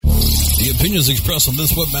The opinions expressed on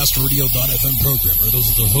this WebmasterRadio.fm program are those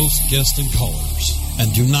of the host, guests, and callers,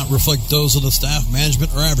 and do not reflect those of the staff,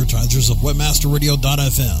 management, or advertisers of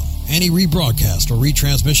WebmasterRadio.fm. Any rebroadcast or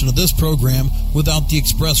retransmission of this program without the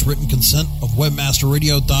express written consent of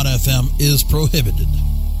WebmasterRadio.fm is prohibited.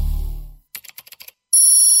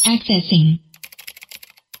 Accessing.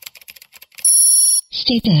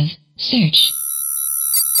 State of search.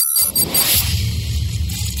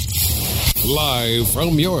 Live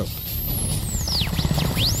from Europe.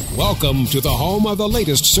 Welcome to the home of the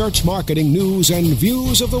latest search marketing news and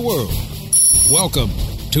views of the world. Welcome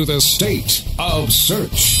to the State of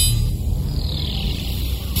Search.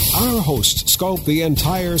 Our hosts scope the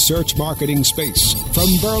entire search marketing space,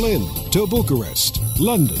 from Berlin to Bucharest,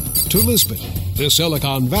 London to Lisbon, the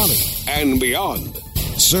Silicon Valley, and beyond.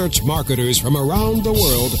 Search marketers from around the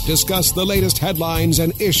world discuss the latest headlines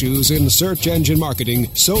and issues in search engine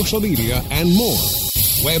marketing, social media, and more.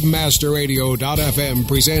 WebmasterRadio.fm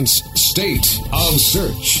presents State of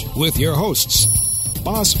Search with your hosts,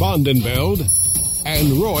 Bas Vandenveld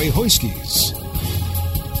and Roy Huiskes.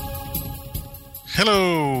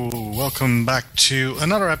 Hello, welcome back to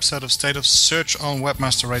another episode of State of Search on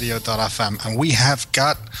WebmasterRadio.fm, and we have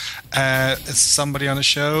got somebody on the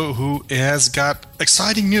show who has got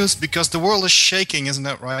exciting news because the world is shaking, isn't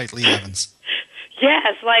that right, Lee Evans?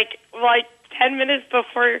 Yes, like 10 minutes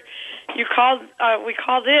before you called, we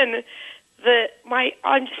called in.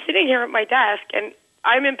 I'm just sitting here at my desk, and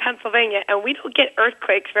I'm in Pennsylvania, and we don't get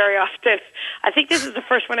earthquakes very often. I think this is the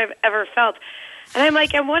first one I've ever felt. And I'm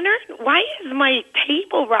like, I'm wondering, why is my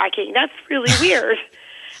table rocking? That's really weird.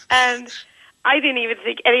 And I didn't even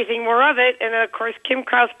think anything more of it. And, of course, Kim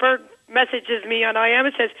Krausberg messages me on IM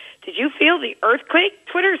and says, did you feel the earthquake?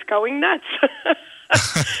 Twitter's going nuts.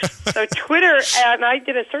 So Twitter, and I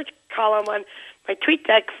did a search column on my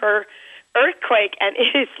TweetDeck for earthquake, and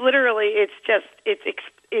it is literally, it's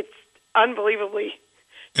unbelievably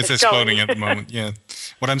It's exploding at the moment, yeah.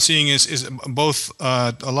 What I'm seeing is both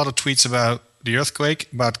a lot of tweets about the earthquake,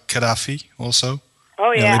 about Gaddafi also.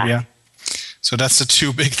 Oh, yeah. Libya. So that's the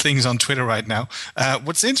two big things on Twitter right now.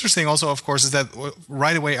 What's interesting also, of course, is that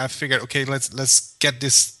right away I figured, okay, let's get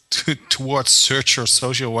this towards search or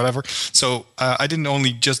social or whatever. So I didn't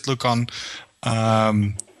only just look on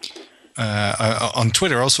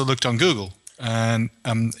Twitter, I also looked on Google. And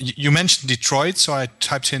you mentioned Detroit, so I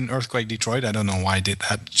typed in earthquake Detroit. I don't know why I did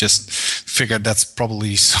that. Just figured that's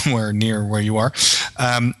probably somewhere near where you are.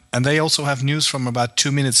 And they also have news from about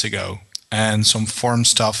 2 minutes ago and some forum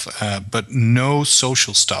stuff, but no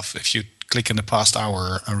social stuff if you click in the past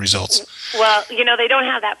hour results. Well, they don't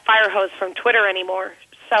have that fire hose from Twitter anymore,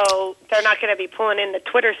 so they're not going to be pulling in the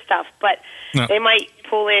Twitter stuff, but no. They might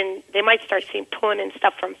start pulling in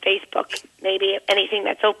stuff from Facebook, maybe anything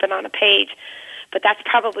that's open on a page. But that's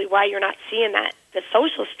probably why you're not seeing the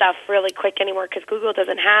social stuff really quick anymore, because Google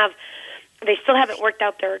they still haven't worked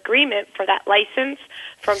out their agreement for that license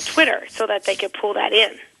from Twitter so that they could pull that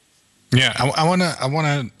in. Yeah, I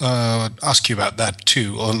wanna ask you about that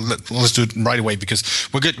too. Let's do it right away because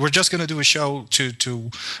we're just gonna do a show to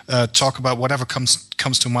talk about whatever comes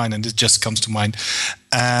to mind, and it just comes to mind.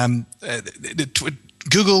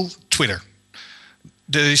 Google, Twitter.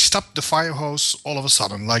 They stopped the fire hose all of a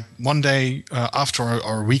sudden, like one day after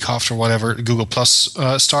or a week after whatever Google Plus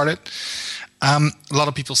started. A lot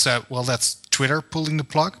of people said, well, that's Twitter pulling the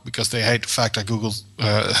plug because they hate the fact that Google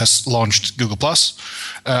has launched Google Plus.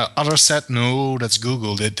 Others said, no, that's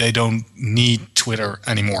Google. They don't need Twitter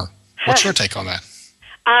anymore. What's your take on that?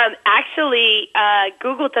 Actually,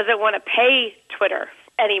 Google doesn't want to pay Twitter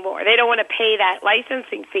anymore. They don't want to pay that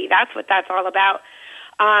licensing fee. That's what that's all about.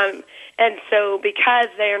 And so because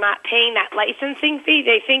they're not paying that licensing fee,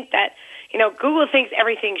 they think that, Google thinks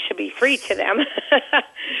everything should be free to them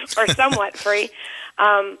or somewhat free.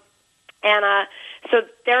 So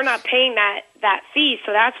they're not paying that fee.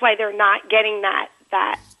 So that's why they're not getting that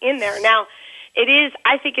in there. Now,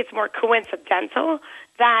 I think it's more coincidental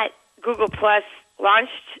that Google Plus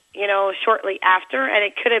launched, shortly after, and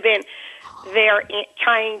it could have been they're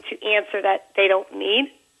trying to answer that they don't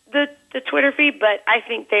need the Twitter feed, but I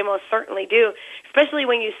think they most certainly do, especially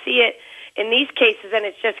when you see it in these cases and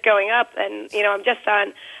it's just going up. And,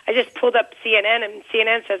 I just pulled up CNN, and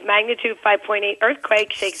CNN says magnitude 5.8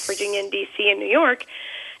 earthquake shakes Virginia and D.C. and New York.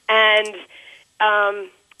 And,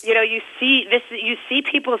 you see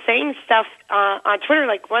people saying stuff on Twitter,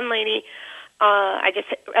 like one lady,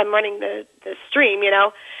 I'm running the stream,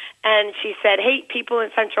 and she said, hey, people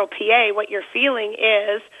in Central PA, what you're feeling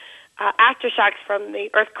is aftershocks from the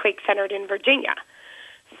earthquake centered in Virginia.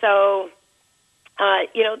 So,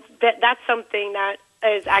 that's something that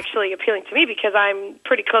is actually appealing to me because I'm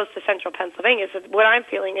pretty close to central Pennsylvania. So what I'm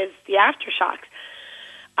feeling is the aftershocks.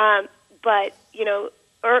 But, you know,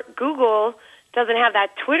 Google doesn't have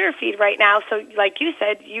that Twitter feed right now. So like you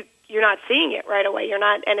said, you're not seeing it right away. You're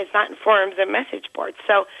not, and it's not in forums and message boards.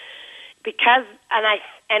 So because,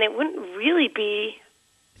 and it wouldn't really be,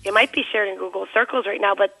 it might be shared in Google Circles right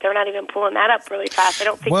now, but they're not even pulling that up really fast. I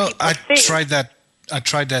don't think people think. I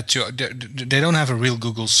tried that too. They don't have a real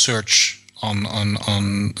Google search on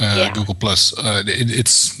Google Plus.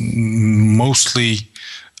 It's mostly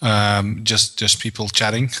just people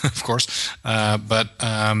chatting, of course. But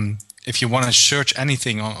if you want to search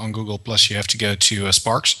anything on Google Plus, you have to go to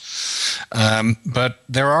Sparks. But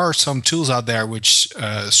there are some tools out there which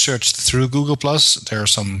search through Google Plus. There are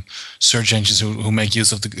some search engines who make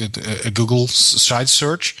use of the Google site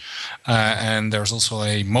search. And there's also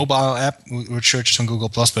a mobile app which searches on Google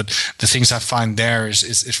Plus. But the things I find there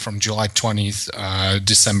is from July 20th,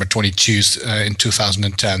 December 22nd in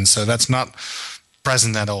 2010. So that's not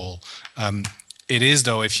present at all. It is,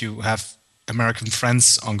 though, if you have American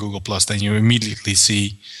friends on Google Plus, then you immediately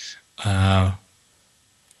see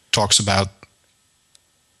talks about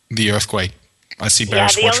the earthquake. I see Bear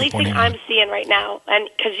Sports reporting. The only thing I'm seeing right now, and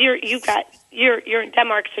because you're in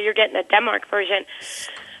Denmark, so you're getting the Denmark version.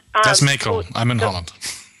 That's Mikkel. I'm in Holland.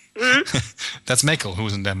 That's Mikkel,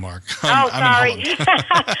 who's in Denmark. I'm sorry.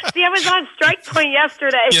 See, I was on Strike Point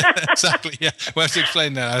yesterday. Yeah, exactly. Yeah, we have to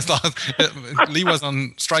explain that. I thought Lee was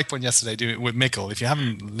on Strike Point yesterday with Mikkel. If you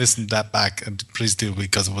haven't listened that back, please do,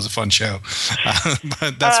 because it was a fun show.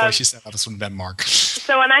 But that's why she said I was from Denmark.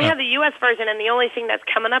 So, and I have the U.S. version, and the only thing that's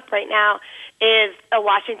coming up right now is a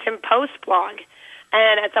Washington Post blog.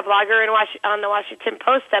 And it's a blogger on the Washington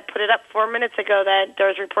Post that put it up 4 minutes ago that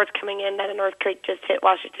there's reports coming in that an earthquake just hit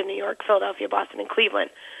Washington, New York, Philadelphia, Boston, and Cleveland.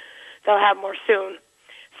 They'll have more soon.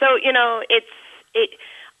 So, you know,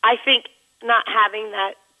 I think not having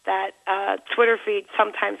that Twitter feed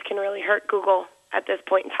sometimes can really hurt Google at this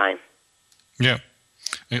point in time. Yeah.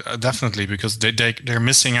 Definitely, because they're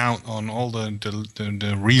missing out on all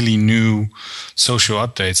the really new social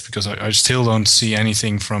updates, because I still don't see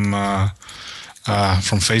anything from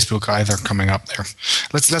Facebook either coming up there.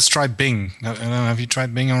 Let's try Bing. Have you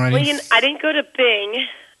tried Bing already? Well, I didn't go to Bing,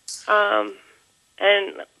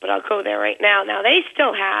 but I'll go there right now. Now they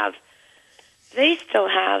still have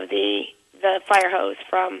the fire hose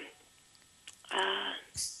from.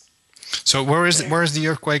 So where is the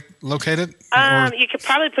earthquake located? You could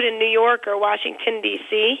probably put in New York or Washington,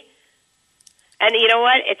 D.C. And you know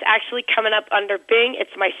what? It's actually coming up under Bing.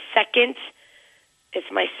 It's my second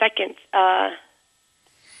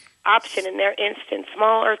option in their instance.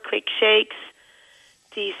 Small earthquake shakes,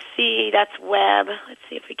 D.C. That's web. Let's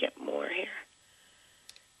see if we get more here.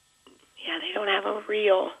 Yeah, they don't have a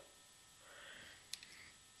real.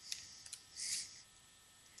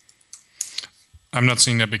 I'm not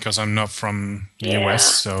seeing that because I'm not from the US,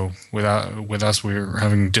 so with us we're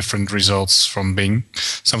having different results from Bing.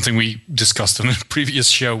 Something we discussed on a previous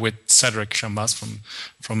show with Cedric Chambas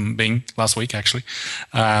from Bing last week, actually.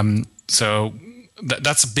 So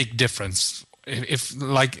that's a big difference. If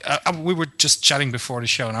we were just chatting before the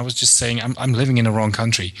show, and I was just saying I'm living in the wrong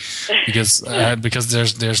country because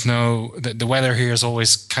there's no the weather here is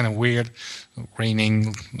always kind of weird.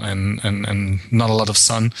 Raining and not a lot of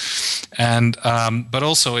sun, and but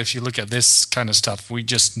also if you look at this kind of stuff, we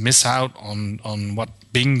just miss out on what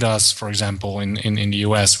Bing does. For example, in the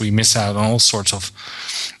US, we miss out on all sorts of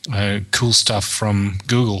cool stuff from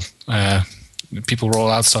Google. People roll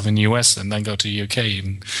out stuff in the US and then go to the UK,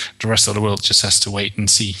 and the rest of the world just has to wait and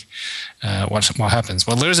see what happens.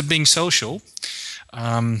 Well, there's a Bing Social.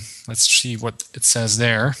 Let's see what it says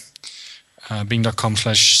there.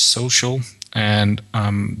 Bing.com/social. And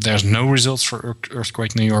there's no results for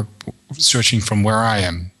Earthquake New York searching from where I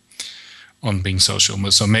am on Bing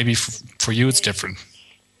Social. So maybe for you it's different.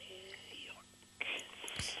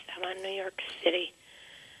 I'm on New York City.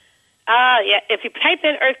 Yeah, if you type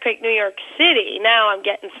in Earthquake New York City, now I'm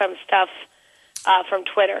getting some stuff from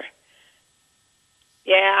Twitter.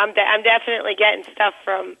 Yeah, I'm definitely getting stuff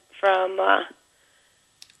from that.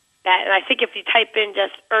 And I think if you type in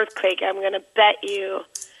just earthquake, I'm going to bet you...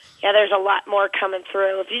 Yeah, there's a lot more coming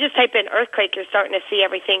through. If you just type in earthquake, you're starting to see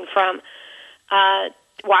everything from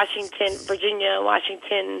Washington, Virginia,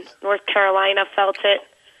 Washington, North Carolina felt it.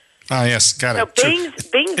 Ah, yes, got it. So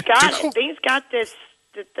Bing's got it. Bing's got this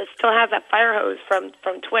still has that fire hose from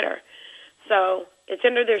Twitter. So it's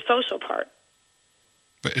under their social part.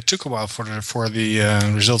 But it took a while for the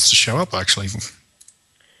results to show up, actually.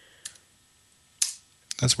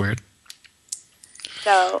 That's weird.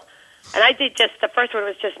 So... And I did the first one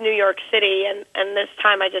was just New York City, and this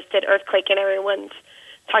time I just did earthquake, and everyone's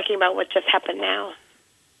talking about what just happened now.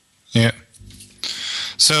 Yeah.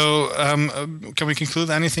 So, can we conclude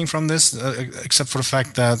anything from this, except for the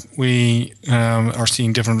fact that we are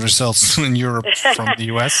seeing different results in Europe from the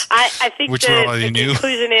US? I think which we already the knew.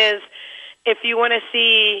 conclusion is, if you want to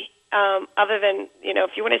see, other than,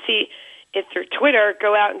 if you want to see it through Twitter,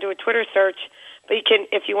 go out and do a Twitter search. But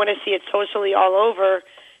if you want to see it socially all over,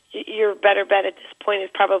 your better bet at this point is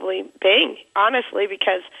probably Bing, honestly,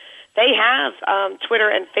 because they have Twitter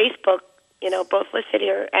and Facebook, both listed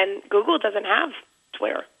here, and Google doesn't have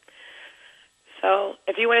Twitter. So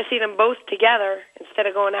if you want to see them both together instead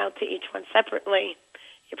of going out to each one separately,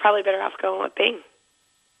 you're probably better off going with Bing.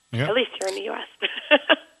 Yeah. At least here in the U.S.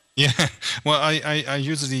 Yeah, well, I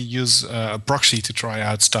usually use a proxy to try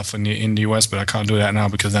out stuff in the US, but I can't do that now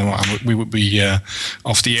because then we would be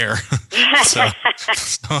off the air. so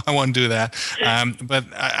I won't do that. But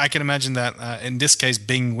I can imagine that in this case,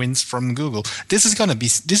 Bing wins from Google. This is gonna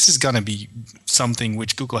be something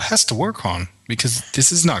which Google has to work on because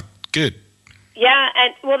this is not good. Yeah,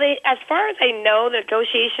 and as far as I know,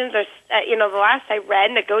 negotiations are. The last I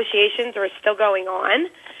read, negotiations are still going on,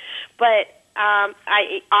 but.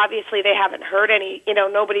 Obviously they haven't heard any,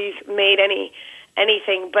 nobody's made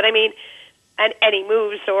anything, but I mean, any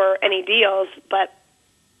moves or any deals, but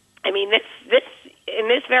I mean, this in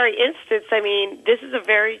this very instance, I mean, this is a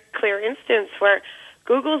very clear instance where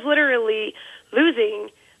Google's literally losing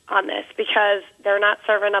on this because they're not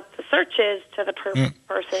serving up the searches to the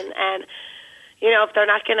person, and, if they're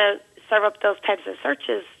not going to serve up those types of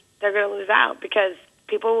searches, they're going to lose out because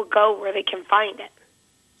people will go where they can find it.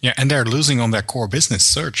 Yeah, and they're losing on their core business,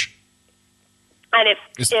 search. And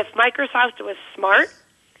if Microsoft was smart,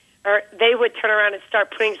 or they would turn around and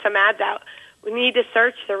start putting some ads out. We need to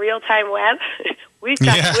search the real-time web. We've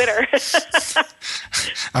got Twitter.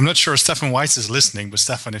 I'm not sure Stefan Weiss is listening, but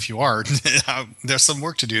Stefan, if you are, there's some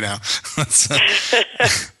work to do now.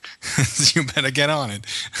 You better get on it.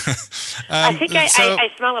 I think I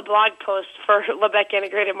smell a blog post for Lebec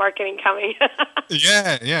Integrated Marketing coming.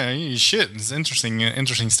 Yeah, you should. It's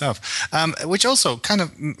interesting stuff. Which also kind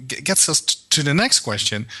of gets us to the next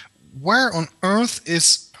question: Where on earth,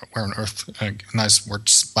 nice word,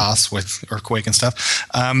 spas with earthquake and stuff,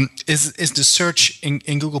 is the search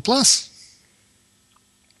in Google Plus?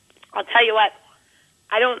 I'll tell you what,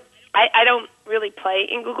 I don't really play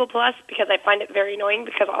in Google Plus because I find it very annoying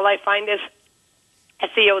because all I find is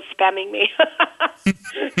SEO spamming me.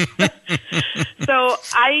 So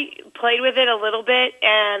I played with it a little bit,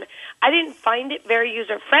 and I didn't find it very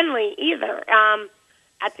user-friendly either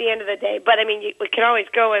at the end of the day. But, I mean, we can always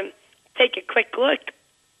go and take a quick look,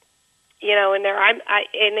 in there. And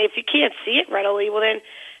if you can't see it readily, well, then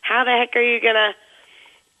how the heck are you going to,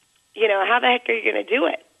 do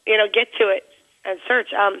it? Get to it and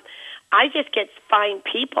search. I just get find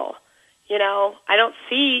people, I don't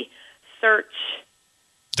see search.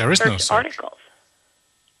 There is no search articles.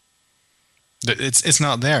 It's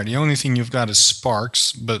not there. The only thing you've got is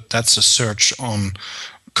Sparks, but that's a search on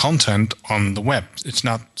content on the web. It's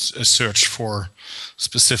not a search for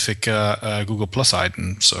specific Google Plus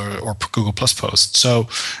items or Google Plus posts. So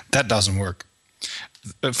that doesn't work.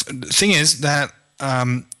 The thing is that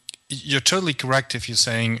you're totally correct if you're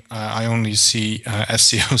saying I only see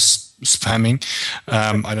SEO spamming.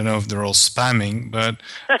 I don't know if they're all spamming, but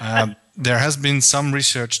there has been some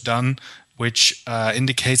research done which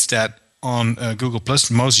indicates that on Google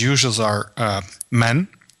Plus, most users are men.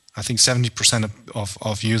 I think 70%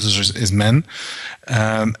 of users is men,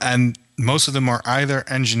 and most of them are either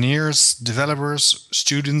engineers, developers,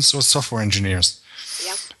 students, or software engineers.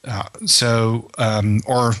 Yeah.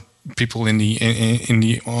 Or people in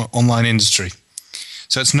the online industry.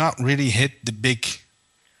 So it's not really hit the big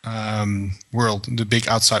world, the big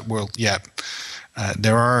outside world yet.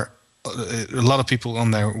 There are a lot of people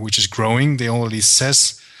on there which is growing. They already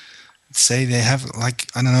say they have a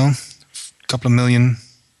couple of million,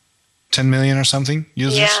 10 million or something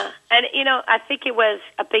users. Yeah, and I think it was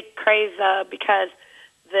a big craze because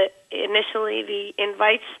initially the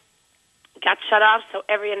invites got shut off,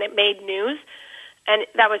 and it made news. And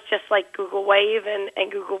that was just like Google Wave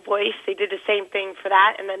and Google Voice. They did the same thing for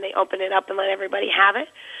that, and then they opened it up and let everybody have it.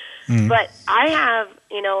 Mm. But I have,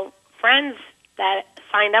 friends that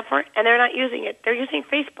signed up for it, and they're not using it. They're using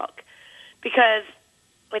Facebook because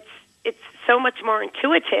it's so much more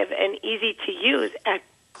intuitive and easy to use,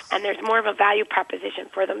 and there's more of a value proposition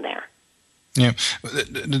for them there. Yeah,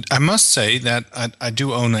 I must say that I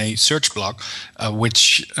do own a search blog,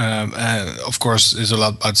 which, of course, is a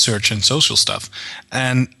lot about search and social stuff.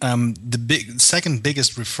 And the second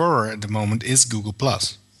biggest referrer at the moment is Google+.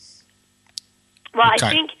 Well, I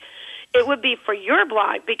think it would be for your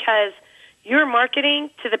blog because you're marketing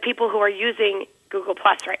to the people who are using Google+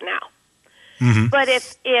 right now. Mm-hmm. But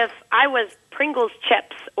if I was Pringles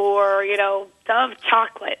chips or, Dove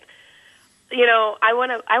chocolate, I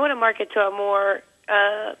want to market to a more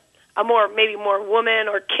maybe more woman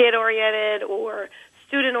or kid oriented or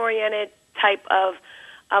student oriented type of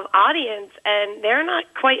audience, and they're not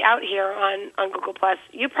quite out here on Google+.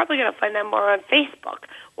 You're probably going to find them more on Facebook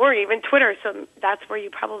or even Twitter. So that's where you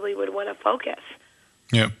probably would want to focus.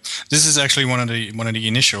 Yeah, this is actually one of the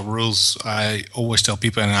initial rules I always tell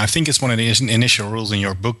people, and I think it's one of the initial rules in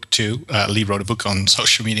your book too. Lee wrote a book on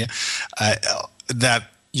social media that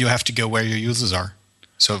you have to go where your users are.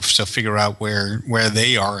 So figure out where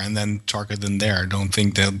they are and then target them there. Don't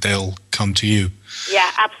think they'll come to you.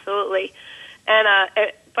 Yeah, absolutely. And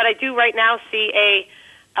but I do right now see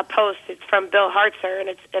a post. It's from Bill Hartzer, and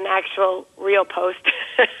it's an actual real post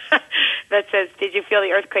that says, "Did you feel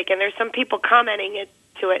the earthquake?" And there's some people commenting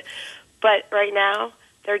to it, but right now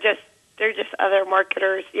they're just other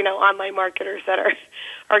marketers, online marketers that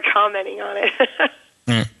are commenting on it.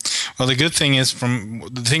 Yeah. Well, the good thing is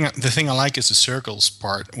the thing I like is the circles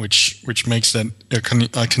part, which makes that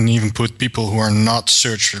I can even put people who are not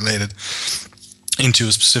search related into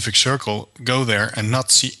a specific circle, go there and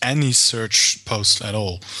not see any search posts at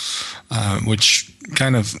all, which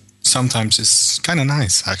kind of sometimes is kind of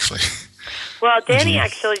nice actually. Well, Danny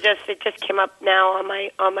actually it just came up now on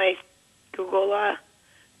my Google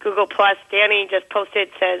Plus. Danny just posted,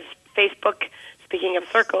 says Facebook. Speaking of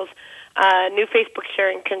circles. New Facebook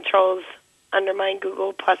sharing controls undermine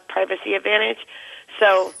Google Plus privacy advantage.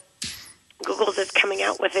 So Google's is coming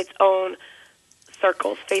out with its own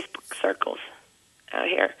circles, Facebook circles out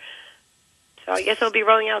here. So I guess it'll be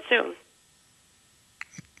rolling out soon.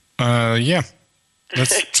 Yeah.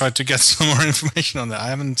 Let's try to get some more information on that. I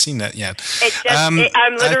haven't seen that yet. I'm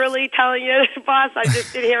literally telling you, boss, I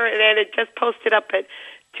just did hear it, and it just posted up at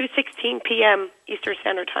 2:16 p.m. Eastern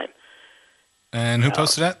Standard Time. And who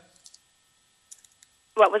posted that?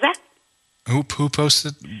 What was that? Who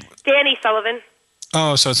posted? Danny Sullivan.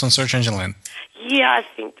 Oh, so it's on Search Engine Land. Yeah,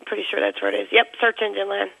 I'm pretty sure that's where it is. Yep, Search Engine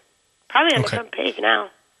Land. Probably on the front page now.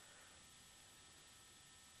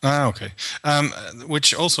 Okay.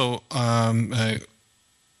 Which also, by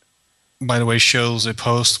the way, shows a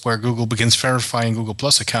post where Google begins verifying Google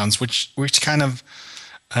Plus accounts, which kind of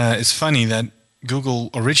is funny that Google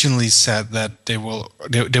originally said that they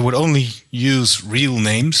would only use real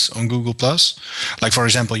names on Google Plus. Like, for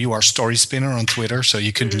example, you are Story Spinner on Twitter, so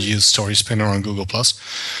you couldn't use Story Spinner on Google Plus.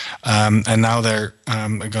 And now they're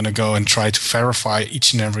going to go and try to verify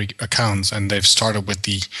each and every account, and they've started with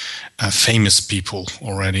the famous people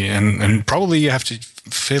already. And probably you have to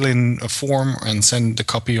fill in a form and send a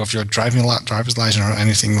copy of your driver's license or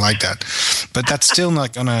anything like that. But that's still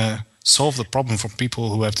not going to solve the problem for people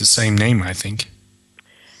who have the same name, I think.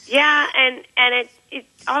 Yeah, and it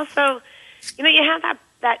also, you have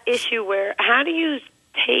that issue where how do you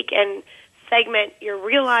take and segment your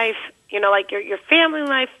real life, like your family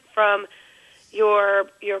life from your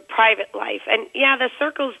private life. And yeah, the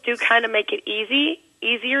circles do kind of make it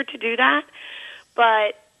easier to do that.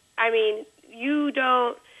 But I mean,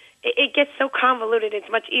 it gets so convoluted.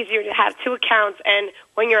 It's much easier to have two accounts, and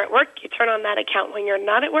when you're at work, you turn on that account. When you're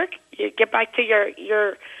not at work, you get back to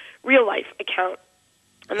your real life account.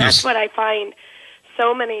 And that's what I find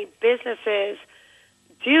so many businesses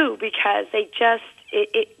do, because they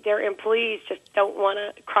their employees just don't want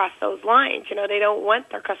to cross those lines. They don't want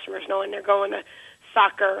their customers knowing they're going to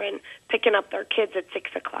soccer and picking up their kids at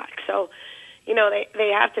 6 o'clock. So,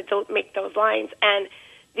 they have to make those lines. And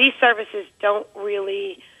these services don't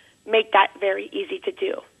really make that very easy to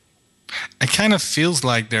do. It kind of feels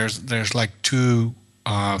like there's like two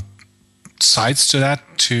sides to that,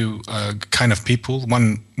 two kind of people.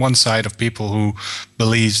 One side of people who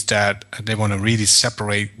believes that they want to really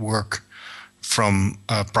separate work from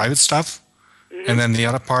private stuff, and then the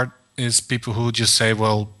other part is people who just say,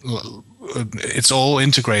 well, it's all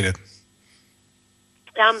integrated.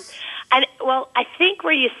 I think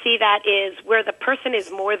where you see that is where the person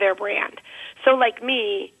is more their brand. So like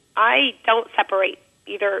me, I don't separate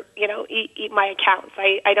either, eat my accounts.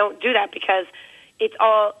 I don't do that because it's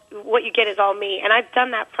all, what you get is all me. And I've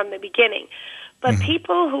done that from the beginning. But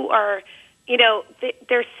people who are,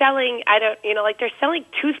 they're selling, they're selling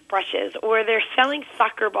toothbrushes, or they're selling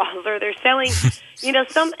soccer balls, or they're selling,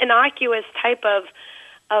 some innocuous type of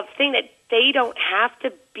thing that they don't have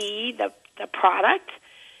to be the product.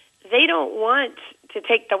 They don't want to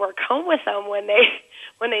take the work home with them when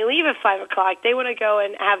they leave at 5 o'clock. They want to go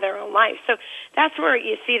and have their own life. So that's where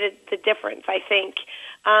you see the difference, I think,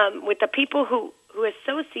 with the people who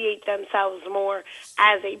associate themselves more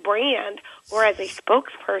as a brand or as a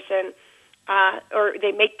spokesperson, or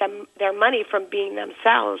they make their money from being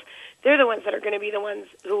themselves. They're the ones that are going to be the ones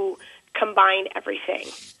who combine everything.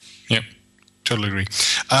 Yep, totally agree.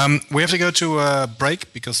 We have to go to a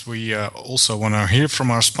break because we also want to hear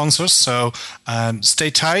from our sponsors. So stay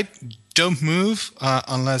tight. Don't move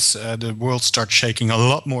unless the world starts shaking a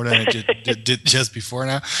lot more than it did just before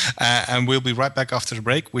now. And we'll be right back after the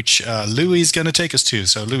break, which Louis is going to take us to.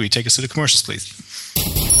 So, Louis, take us to the commercials, please.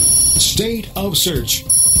 State of Search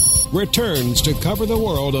returns to cover the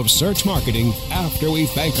world of search marketing after we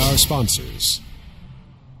thank our sponsors.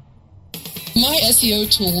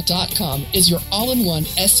 MySEOtool.com is your all-in-one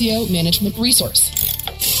SEO management resource.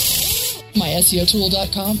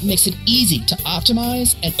 MySEOtool.com makes it easy to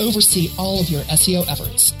optimize and oversee all of your SEO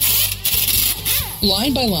efforts.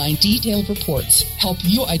 Line-by-line detailed reports help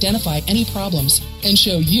you identify any problems and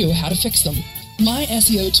show you how to fix them.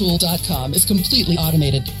 MySEOtool.com is completely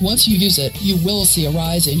automated. Once you use it, you will see a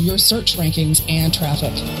rise in your search rankings and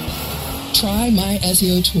traffic. Try My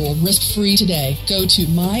SEO Tool risk-free today. Go to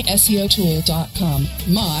MySEOtool.com.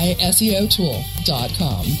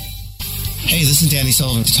 MySEOtool.com. Hey, this is Danny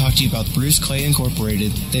Sullivan to talk to you about Bruce Clay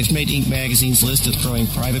Incorporated. They've made Inc. Magazine's list of growing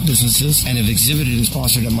private businesses and have exhibited and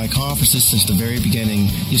sponsored at my conferences since the very beginning.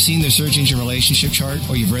 You've seen their search engine relationship chart,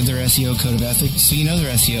 or you've read their SEO code of ethics, so you know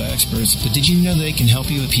they're SEO experts. But did you know they can help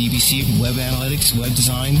you with PPC, web analytics, web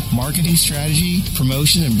design, marketing strategy,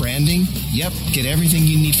 promotion, and branding? Yep, get everything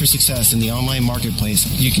you need for success in the online marketplace.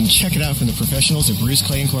 You can check it out from the professionals at Bruce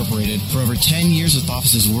Clay Incorporated. For over 10 years with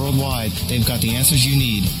offices worldwide, they've got the answers you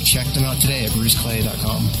need. Check them out today at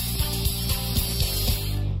bruceclay.com.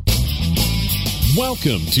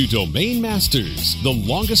 Welcome to Domain Masters, the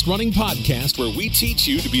longest running podcast where we teach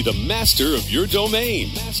you to be the master of your domain.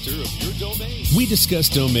 We discuss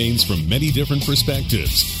domains from many different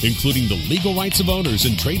perspectives, including the legal rights of owners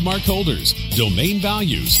and trademark holders, domain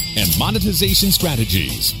values, and monetization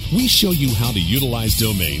strategies. We show you how to utilize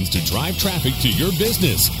domains to drive traffic to your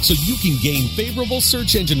business so you can gain favorable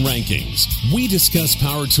search engine rankings. We discuss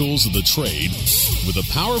power tools of the trade with the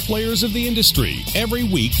power players of the industry every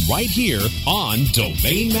week right here on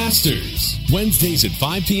Domain Masters. Wednesdays at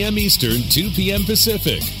 5 p.m. Eastern, 2 p.m.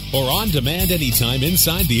 Pacific, or on demand anytime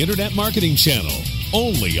inside the Internet Marketing Channel.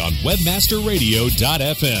 Only on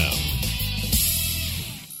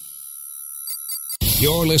WebmasterRadio.fm.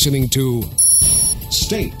 You're listening to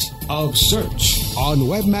State of Search on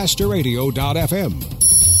WebmasterRadio.fm.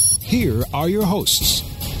 Here are your hosts.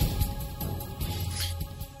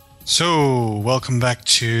 So, welcome back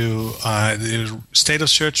to the State of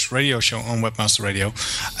Search radio show on Webmaster Radio.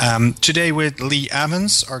 Today with Lee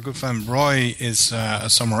Evans. Our good friend Roy is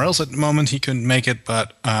somewhere else at the moment. He couldn't make it,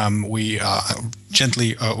 but we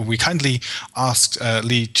kindly asked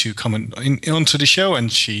Lee to come onto the show, and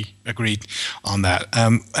she agreed on that.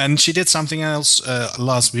 And she did something else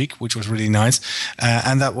last week, which was really nice,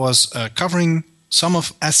 and that was covering some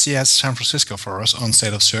of SCS San Francisco for us on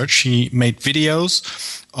State of Search. She made videos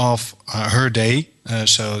of her day,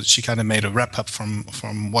 so she kind of made a wrap-up from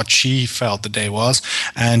what she felt the day was,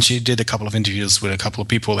 and she did a couple of interviews with a couple of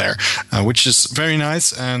people there, which is very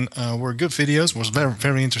nice, and were good videos, was very,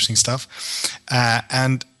 very interesting stuff.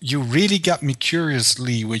 And you really got me curious,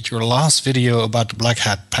 Lee, with your last video about the Black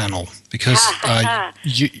Hat panel, because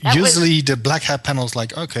usually the Black Hat panel is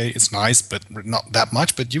like, okay, it's nice, but not that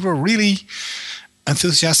much, but you were really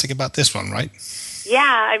enthusiastic about this one, right? Yeah,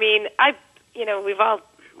 I mean, we've all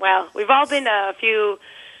been to a few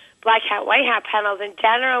Black Hat, White Hat panels, and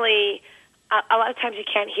generally, a lot of times you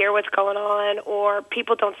can't hear what's going on, or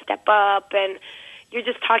people don't step up, and you're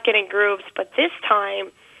just talking in groups. But this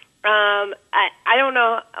time, I don't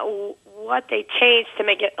know what they changed to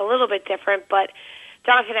make it a little bit different, but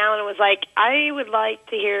Jonathan Allen was like, I would like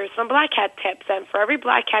to hear some Black Hat tips, and for every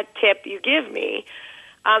Black Hat tip you give me,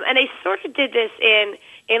 and they sort of did this in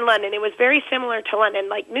London. It was very similar to London.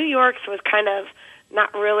 Like New York's was kind of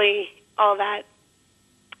not really all that.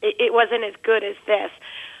 It wasn't as good as this,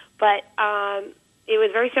 but it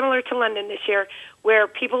was very similar to London this year, where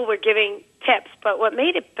people were giving tips. But what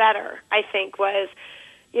made it better, I think, was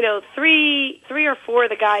three or four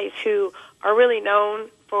of the guys who are really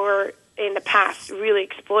known for in the past really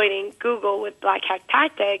exploiting Google with Black Hat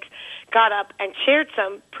tactics got up and shared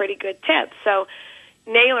some pretty good tips. So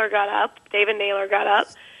David Naylor got up,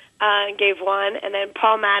 and gave one, and then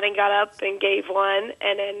Paul Madden got up and gave one,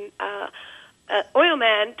 and then Oil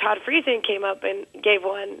Man Todd Friesen came up and gave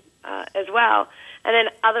one as well, and then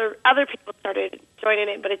other people started joining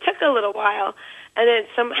in, but it took a little while, and then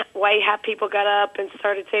some white hat people got up and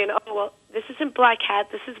started saying, "Oh well, this isn't black hat,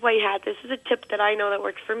 this is white hat, this is a tip that I know that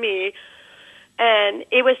works for me." And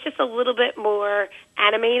it was just a little bit more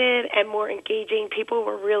animated and more engaging. People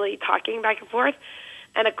were really talking back and forth.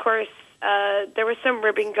 And, of course, there was some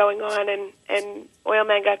ribbing going on, and Oil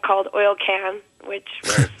Man got called Oil Can, which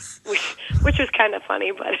was kind of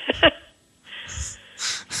funny. But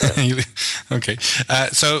Okay.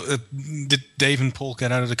 So did Dave and Paul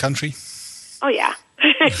get out of the country? Oh, yeah.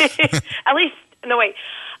 At least, no, wait.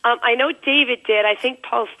 I know David did. I think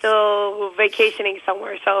Paul's still vacationing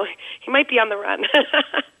somewhere, so he might be on the run.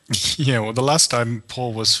 Yeah, well, the last time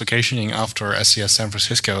Paul was vacationing after SES San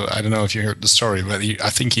Francisco, I don't know if you heard the story, but I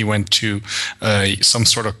think he went to some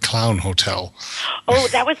sort of clown hotel. Oh,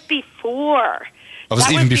 that was before. That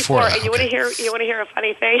was even before. And you want to hear a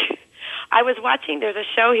funny thing? I was watching, there's a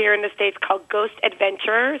show here in the States called Ghost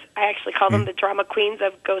Adventurers. I actually call them the drama queens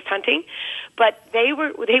of ghost hunting. But they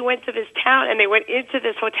went to this town, and they went into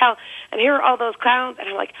this hotel, and here are all those clowns. And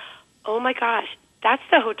I'm like, oh, my gosh, that's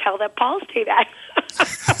the hotel that Paul stayed at.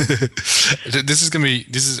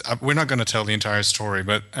 We're not going to tell the entire story,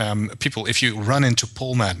 but people, if you run into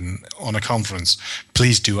Paul Madden on a conference,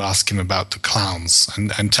 please do ask him about the clowns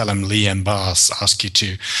and tell him Leanne Bass asked you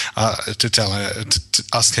to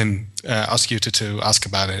ask you to ask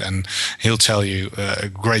about it, and he'll tell you a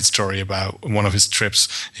great story about one of his trips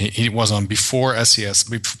he was on before an SES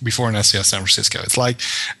San Francisco. It's like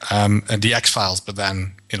the X-Files, but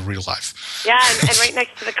then in real life. Yeah, and right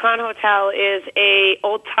next to the Clown Hotel is a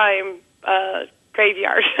old-time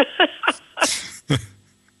graveyard.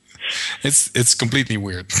 It's completely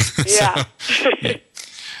weird. Yeah.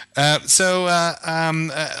 How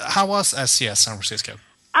was SES San Francisco?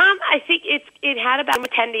 I think it had about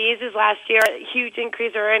attendees as last year, a huge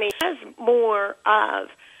increase already.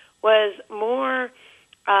 Was more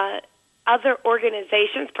other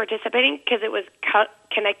organizations participating because it was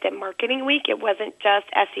Connected Marketing Week. It wasn't just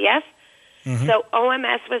SES. Mm-hmm. So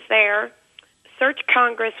OMS was there, Search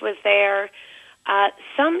Congress was there,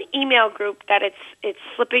 some email group that it's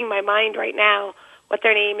slipping my mind right now what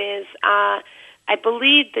their name is. I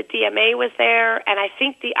believe the DMA was there, and I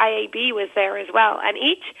think the IAB was there as well. And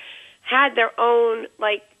each had their own,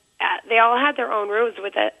 they all had their own rooms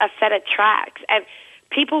with a set of tracks. And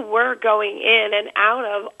people were going in and out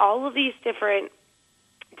of all of these different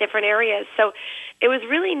areas. So it was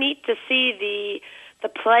really neat to see the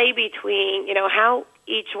play between, how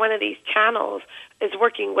each one of these channels is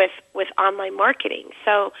working with online marketing.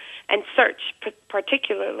 So, and search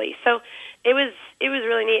particularly. So it was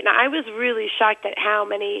really neat. And I was really shocked at how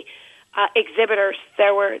many exhibitors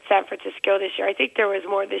there were at San Francisco this year. I think there was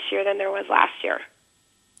more this year than there was last year.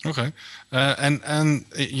 Okay, and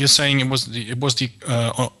you're saying it was the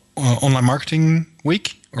online marketing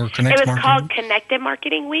week or Connect? It was called Connected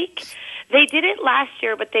Marketing Week. They did it last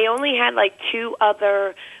year, but they only had two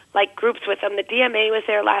other groups with them. The DMA was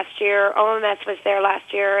there last year, OMS was there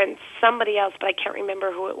last year, and somebody else, but I can't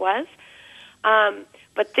remember who it was.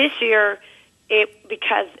 But this year,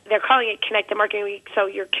 because they're calling it Connected Marketing Week, so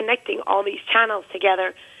you're connecting all these channels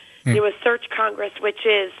together. There was Search Congress, which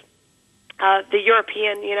is the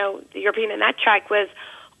European, and that track was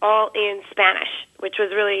all in Spanish, which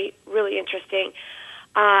was really, really interesting.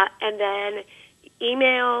 And then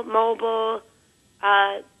email, mobile,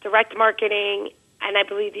 direct marketing, and I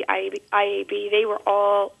believe the IAB, they were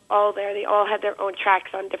all there. They all had their own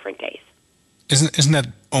tracks on different days. Isn't that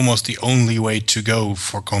almost the only way to go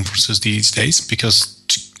for conferences these days? Because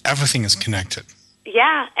everything is connected.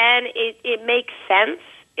 Yeah, and it makes sense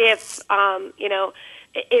if,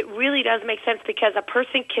 it really does make sense because a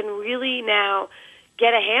person can really now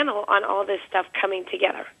get a handle on all this stuff coming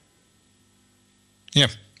together. Yeah,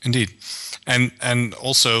 indeed. And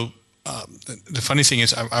also, the funny thing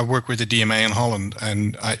is I work with the DMA in Holland,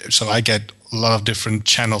 and so I get a lot of different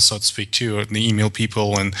channels, so to speak, too. The email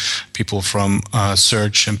people and people from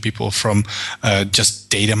search and people from just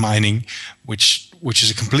data mining, which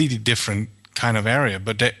is a completely different kind of area.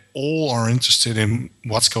 But they all are interested in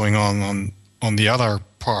what's going on the other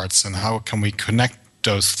parts and how can we connect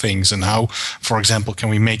those things and how, for example, can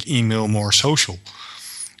we make email more social,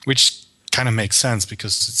 which kind of makes sense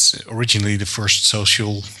because it's originally the first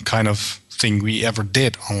social kind of thing we ever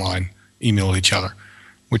did online, email each other,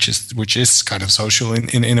 which is kind of social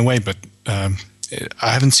in a way, but I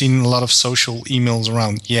haven't seen a lot of social emails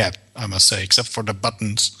around yet. I must say, except for the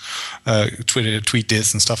buttons, tweet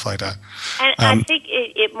this and stuff like that. And I think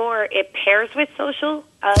it pairs with social.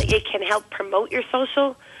 It can help promote your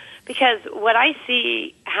social, because what I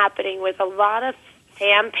see happening with a lot of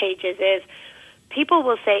fan pages is people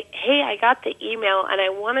will say, hey, I got the email and I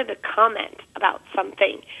wanted to comment about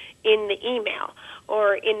something in the email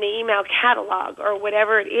or in the email catalog or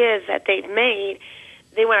whatever it is that they've made.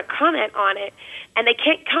 They want to comment on it, and they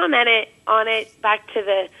can't comment on it back to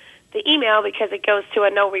the email because it goes to a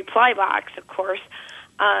no reply box, of course,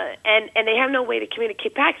 and they have no way to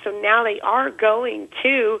communicate back. So now they are going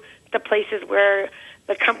to the places where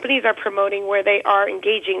the companies are promoting, where they are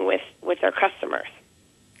engaging with their customers.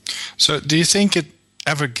 So do you think it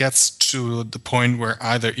ever gets to the point where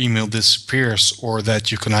either email disappears or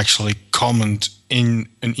that you can actually comment in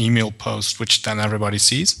an email post, which then everybody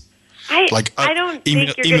sees? I don't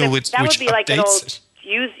think you're going to. That would be like updates?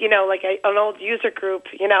 An old user group,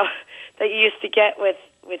 that you used to get with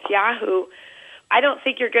Yahoo. I don't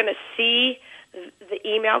think you're going to see the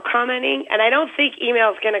email commenting, and I don't think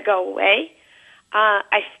email is going to go away.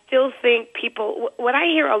 I still think people. What I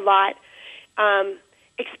hear a lot,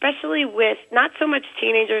 especially with not so much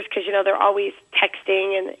teenagers, because they're always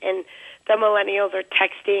texting, and the millennials are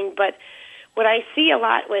texting, but what I see a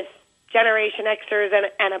lot with Generation Xers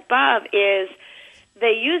and above is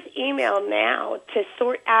they use email now to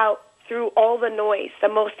sort out through all the noise. The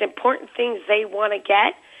most important things they want to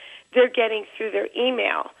get, they're getting through their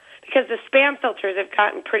email, because the spam filters have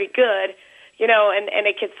gotten pretty good, and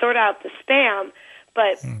it can sort out the spam.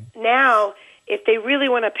 But now, if they really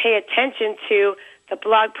want to pay attention to the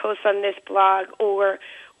blog posts on this blog, or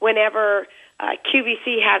whenever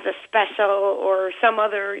QVC has a special or some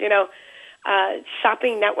other,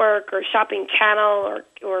 shopping network or shopping channel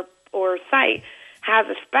or site has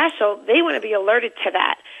a special, they want to be alerted to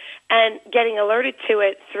that. And getting alerted to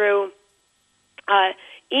it through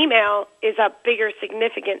email is a bigger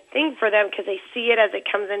significant thing for them, because they see it as it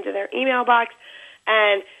comes into their email box,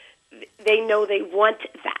 and they know they want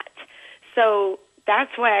that. So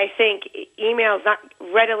that's why I think email is not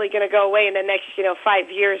readily going to go away in the next 5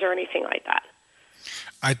 years or anything like that.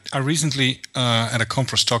 I recently at a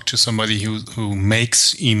conference talked to somebody who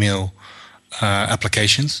makes email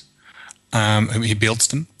applications. He builds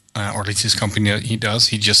them, or at least his company he does.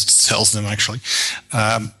 He just sells them, actually.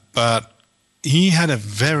 But he had a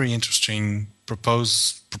very interesting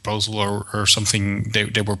proposal or something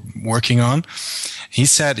they were working on. He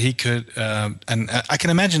said he could, and I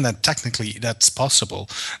can imagine that technically that's possible,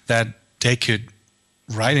 that they could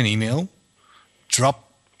write an email,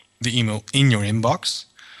 drop the email in your inbox,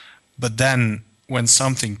 but then when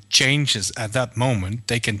something changes at that moment,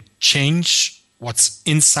 they can change what's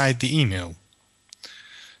inside the email.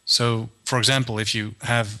 So, for example, if you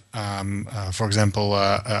have, a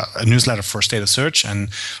newsletter for State of Search, and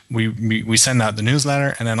we send out the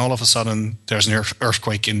newsletter, and then all of a sudden there's an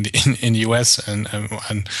earthquake in the US,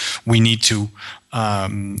 and we need to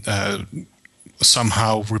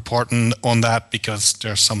somehow report on that because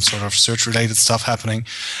there's some sort of search-related stuff happening,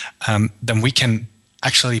 then we can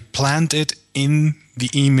actually plant it in the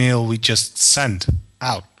email we just sent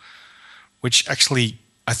out, which actually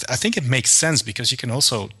I think it makes sense, because you can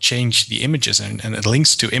also change the images, and it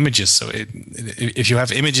links to images. So if you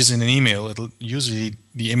have images in an email, usually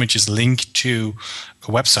the images link to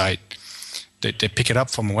a website. They pick it up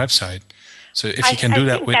from a website. So if you can do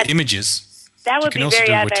that with images, that would you can be also very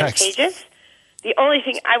do it with text. advantageous. The only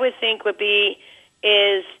thing I would think would be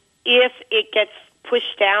is if it gets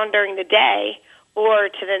pushed down during the day or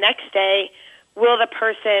to the next day, will the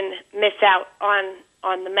person miss out on the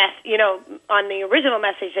on the original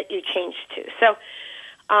message that you changed to? So,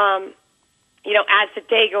 as the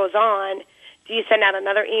day goes on, do you send out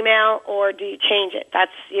another email or do you change it?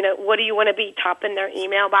 That's, what do you want to be, top in their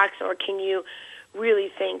email box, or can you really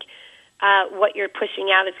think what you're pushing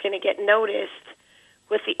out is going to get noticed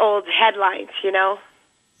with the old headlines, that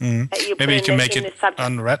you maybe you can make it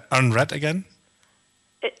unread again?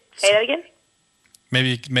 Say that again?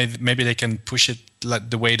 Maybe they can push it like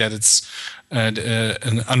the way that it's an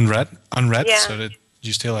unread, yeah. So that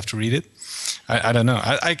you still have to read it. I don't know.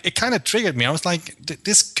 It kind of triggered me. I was like,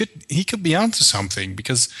 he could be onto something,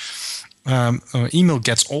 because email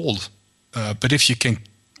gets old. But if you can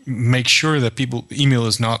make sure that email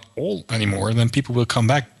is not old anymore, then people will come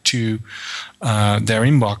back to their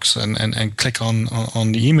inbox and click on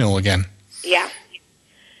the email again. Yeah.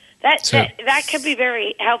 That could be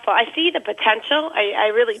very helpful. I see the potential.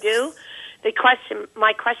 I really do.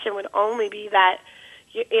 My question would only be that,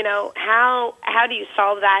 how do you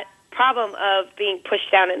solve that problem of being pushed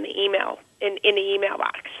down in the email in the email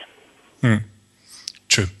box?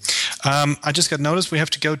 True. I just got noticed we have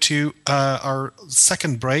to go to our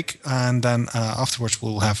second break, and then afterwards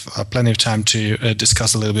we'll have plenty of time to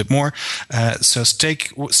discuss a little bit more. So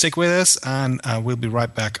stick with us, and we'll be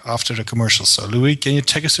right back after the commercials. So, Louis, can you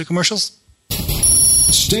take us to commercials?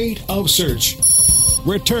 State of Search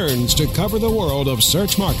returns to cover the world of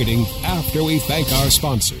search marketing after we thank our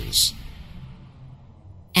sponsors.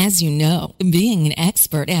 As you know, being an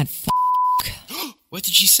expert at What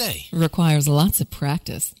did she say? requires lots of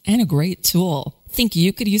practice and a great tool. Think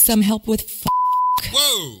you could use some help with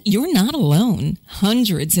Whoa! You're not alone.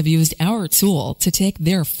 Hundreds have used our tool to take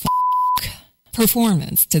their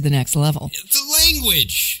performance to the next level. The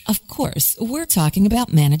language! Of course, we're talking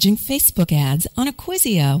about managing Facebook ads on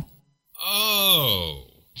Acquisio. Oh.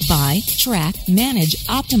 Buy, track, manage,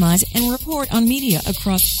 optimize, and report on media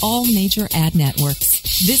across all major ad networks.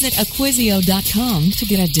 Visit Acquisio.com to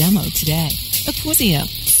get a demo today. Acquisio.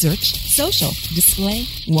 Search, social, display,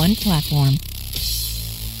 one platform.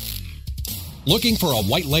 Looking for a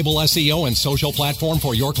white label SEO and social platform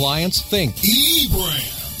for your clients? Think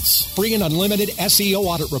eBrands. Free and unlimited SEO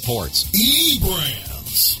audit reports.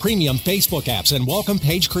 eBrands. Premium Facebook apps and welcome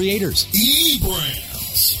page creators. eBrands.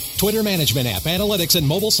 Twitter management app, analytics, and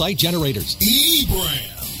mobile site generators.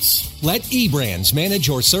 eBrands. Let eBrands manage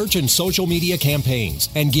your search and social media campaigns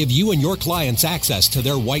and give you and your clients access to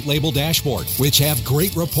their white label dashboard, which have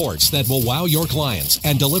great reports that will wow your clients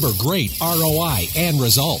and deliver great ROI and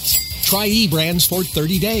results. Try eBrands for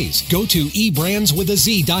 30 days. Go to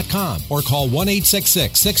eBrandsWithAZ.com or call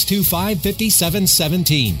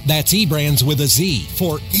 1-866-625-5717. That's eBrands with a Z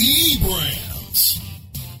for eBrands.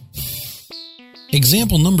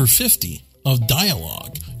 Example number 50 of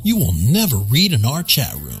dialogue you will never read in our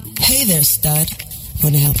chat room. Hey there, stud.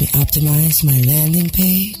 Want to help me optimize my landing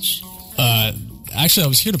page? Actually, I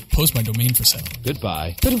was here to post my domain for sale.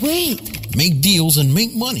 Goodbye. But wait. Make deals and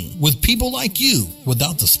make money with people like you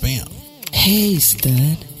without the spam. Hey,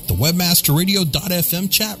 stud. The WebmasterRadio.fm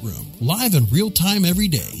chat room, live in real time every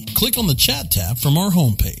day. Click on the chat tab from our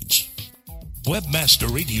homepage.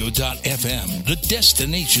 WebmasterRadio.fm, the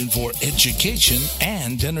destination for education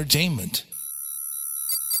and entertainment.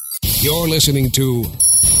 You're listening to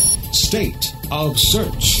State of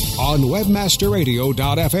Search on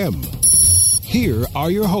WebmasterRadio.fm. Here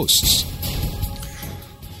are your hosts.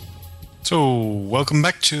 So, welcome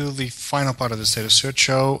back to the final part of the State of Search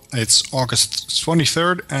show. It's August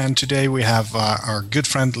 23rd, and today we have our good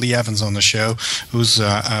friend Lee Evans on the show, who's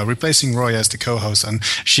replacing Roy as the co-host, and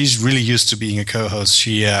she's really used to being a co-host.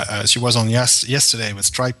 She was on yesterday with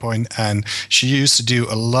StrikePoint, and she used to do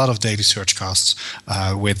a lot of daily search casts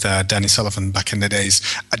with Danny Sullivan back in the days.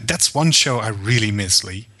 That's one show I really miss,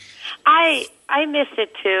 Lee. I miss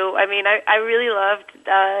it too. I mean, I really loved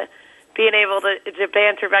being able to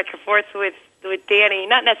banter back and forth with Danny.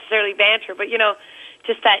 Not necessarily banter, but, you know,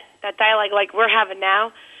 just that dialogue like we're having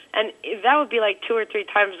now. And that would be like 2 or 3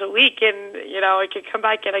 times a week. And, you know, I could come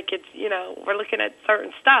back and I could, you know, we're looking at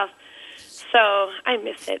certain stuff. So I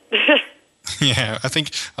miss it. Yeah, I think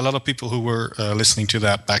a lot of people who were listening to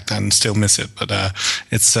that back then still miss it, but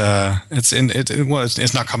it's not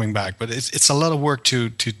coming back. But it's a lot of work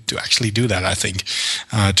to actually do that. I think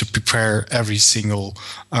to prepare every single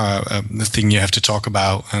thing you have to talk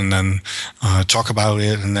about, and then talk about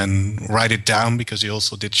it, and then write it down, because you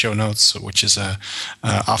also did show notes, which is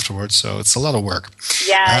afterwards. So it's a lot of work.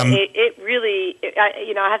 Yeah, it really.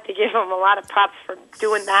 I have to give him a lot of props for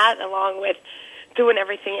doing that, along with doing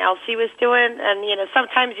everything else he was doing. And, you know,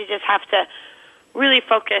 sometimes you just have to really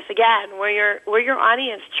focus, again, where your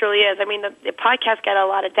audience truly is. I mean, the podcast got a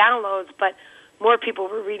lot of downloads, but more people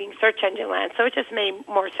were reading Search Engine Land, so it just made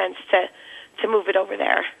more sense to move it over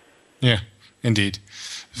there. Yeah, indeed.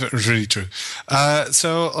 It's really true.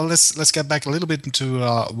 So let's get back a little bit into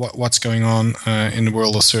what's going on in the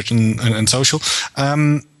world of search and social.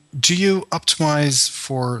 Do you optimize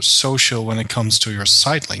for social when it comes to your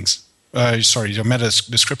site links? Your meta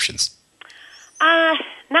descriptions.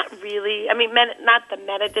 Not really. I mean, not the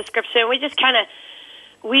meta description. We just kind of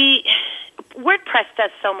WordPress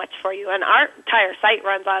does so much for you, and our entire site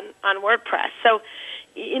runs on WordPress. So,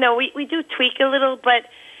 you know, we do tweak a little, but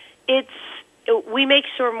we make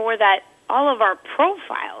sure more that all of our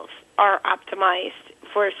profiles are optimized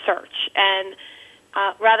for search, and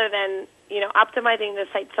rather than, you know, optimizing the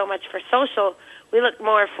site so much for social, we look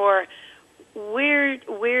more for where's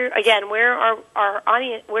our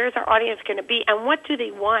audience going to be, and what do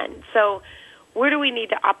they want? So where do we need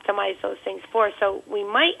to optimize those things for? So we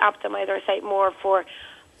might optimize our site more for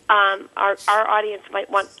our audience might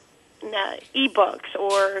want ebooks,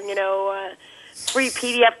 or, you know, free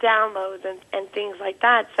PDF downloads and things like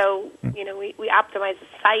that. So, we optimize the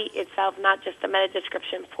site itself, not just the meta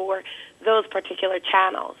description for those particular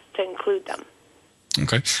channels to include them.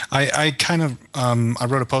 Okay, I kind of I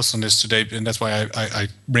wrote a post on this today, and that's why I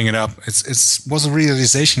bring it up. It was a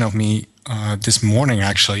realization of me this morning.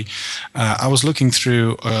 Actually, I was looking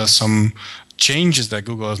through some changes that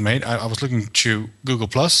Google has made. I was looking to Google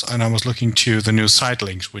Plus, and I was looking to the new site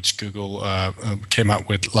links, which Google came out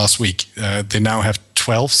with last week. They now have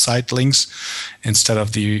 12 site links instead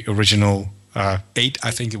of the original 8,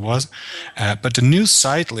 I think it was. But the new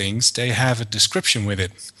site links, they have a description with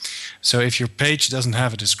it. So if your page doesn't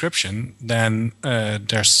have a description, then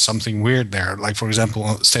there's something weird there. Like, for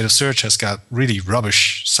example, State of Search has got really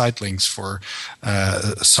rubbish site links for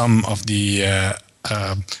some of the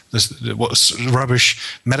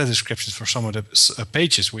rubbish meta descriptions for some of the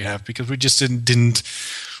pages we have, because we just didn't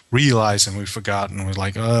realize, and we forgot, and we're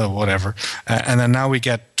like, oh, whatever. And then now we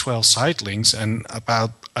get 12 site links, and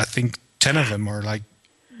about, I think, 10 of them are like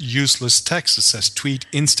useless text that says tweet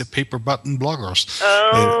Insta paper button bloggers.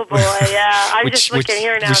 Oh boy, yeah. I'm just looking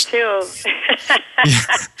here now too. Yeah,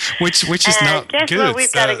 which is not guess good. What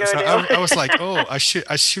we've got to go do. I was like, oh, I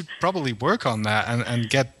should probably work on that and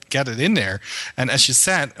get it in there. And as you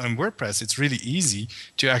said, on WordPress, it's really easy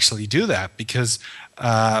to actually do that, because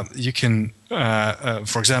you can,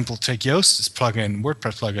 for example, take Yoast's plugin,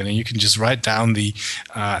 WordPress plugin, and you can just write down the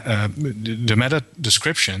meta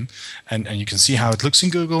description, and you can see how it looks in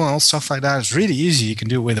Google and all stuff like that. It's really easy. You can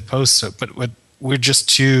do it with a post, but we're just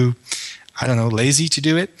too, I don't know, lazy to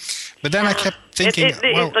do it. But then I kept thinking,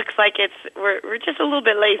 it looks like we're just a little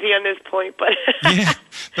bit lazy on this point, but yeah.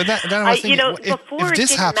 But then I was thinking, before if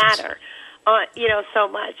this it didn't happens, matter, so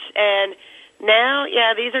much, and now,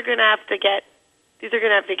 these are going to have to get.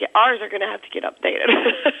 Ours are going to have to get updated.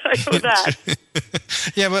 I know that.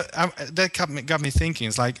 Yeah, but that got me thinking.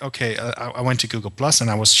 It's like, okay, I went to Google Plus and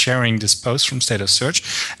I was sharing this post from State of Search,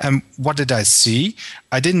 and what did I see?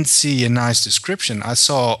 I didn't see a nice description. I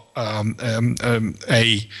saw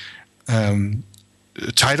a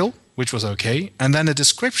title, which was okay, and then a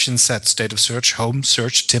description said State of Search, home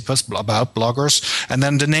search, tip us about bloggers, and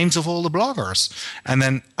then the names of all the bloggers. And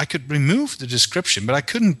then I could remove the description, but I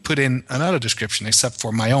couldn't put in another description except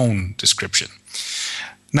for my own description.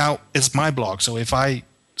 Now, it's my blog, so if I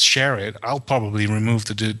share it, I'll probably remove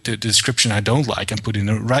the description I don't like and put in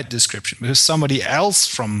the right description. But if somebody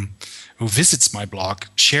else who visits my blog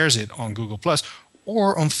shares it on Google Plus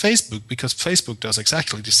or on Facebook, because Facebook does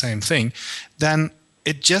exactly the same thing, then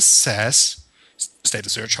it just says State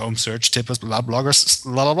of Search, home search, tippers, blah, bloggers,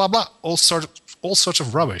 blah, blah, blah, blah, all sorts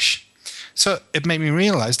of rubbish. So it made me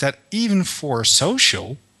realize that even for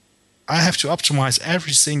social, I have to optimize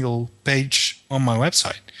every single page on my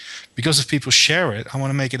website. Because if people share it, I want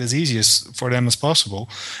to make it as easy for them as possible.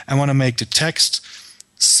 I want to make the text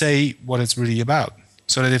say what it's really about.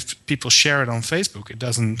 So that if people share it on Facebook, it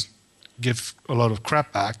doesn't give a lot of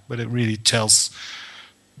crap back, but it really tells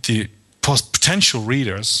the potential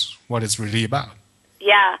readers what it's really about.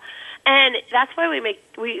 Yeah, and that's why we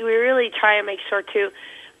really try and make sure too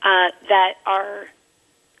that our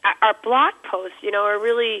blog posts, are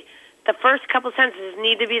really, the first couple sentences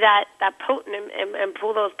need to be that potent and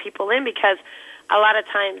pull those people in, because a lot of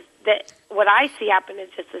times that what I see happen is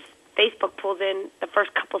just this Facebook pulls in the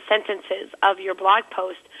first couple sentences of your blog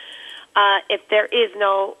post if there is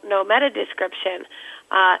no meta description.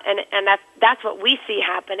 And that's what we see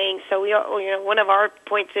happening. So one of our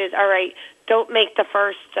points is, all right, don't make the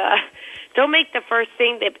first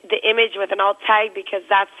thing the image with an alt tag, because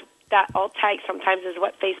that alt tag sometimes is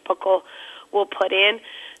what Facebook will put in.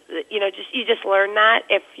 You just learn that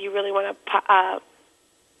if you really want to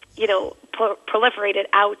proliferate it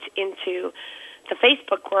out into the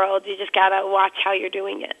Facebook world. You just gotta watch how you're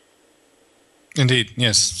doing it. Indeed,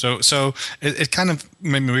 yes. So it kind of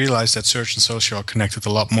made me realize that search and social are connected a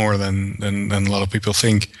lot more than a lot of people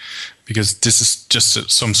think, because this is just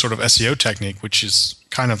some sort of SEO technique, which is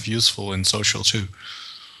kind of useful in social too.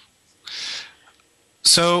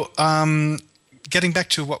 So getting back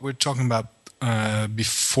to what we're talking about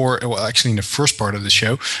before, well, actually in the first part of the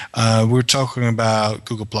show, we're talking about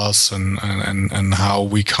Google Plus and how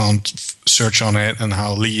we can't search on it, and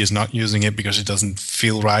how Lee is not using it because it doesn't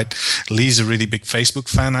feel right. Lee's a really big Facebook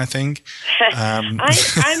fan, I think. I'm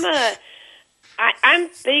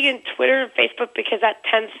big in Twitter and Facebook because that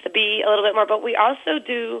tends to be a little bit more, but we also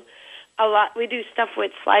do a lot. We do stuff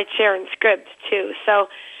with SlideShare and Scribd too. So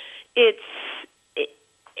it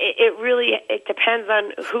really depends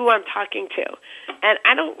on who I'm talking to, and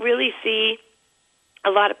I don't really see a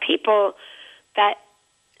lot of people that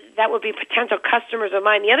that would be potential customers of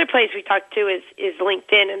mine. The other place we talk to is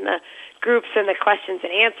LinkedIn and the groups and the questions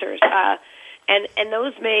and answers. And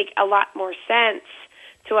those make a lot more sense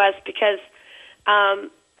to us because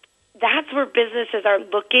that's where businesses are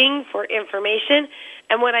looking for information.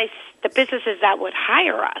 And when the businesses that would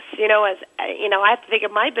hire us, as I have to think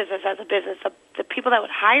of my business as a business. The people that would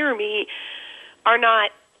hire me are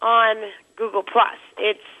not on Google Plus.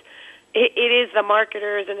 It is the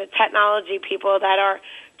marketers and the technology people that are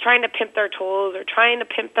trying to pimp their tools or trying to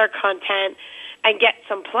pimp their content and get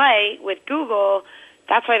some play with Google.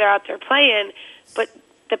 That's why they're out there playing. But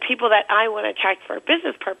the people that I want to attract for a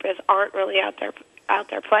business purpose aren't really out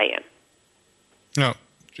there playing. No,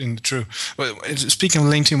 true. Well, speaking of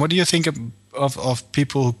LinkedIn, what do you think of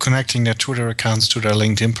people connecting their Twitter accounts to their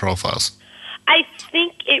LinkedIn profiles? I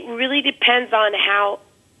think it really depends on how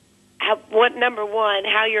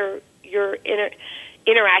you're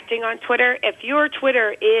interacting on Twitter. If your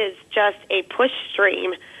Twitter is just a push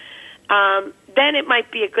stream, then it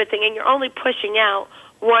might be a good thing, and you're only pushing out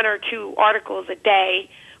 1 or 2 articles a day,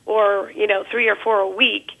 or 3 or 4 a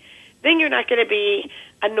week. Then you're not going to be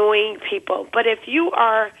annoying people. But if you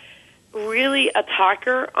are really a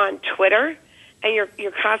talker on Twitter and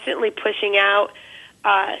you're constantly pushing out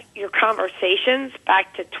your conversations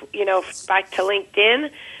back to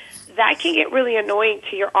LinkedIn, that can get really annoying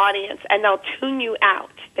to your audience, and they'll tune you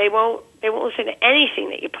out. They won't listen to anything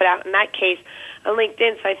that you put out. In that case, on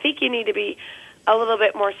LinkedIn. So I think you need to be a little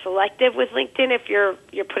bit more selective with LinkedIn if you're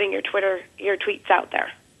putting your tweets out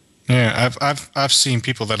there. Yeah, I've seen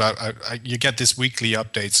people that you get these weekly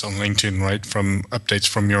updates on LinkedIn, right? From updates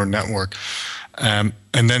from your network, and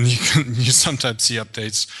then you sometimes see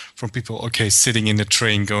updates from people. Okay, sitting in the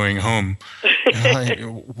train going home. Like,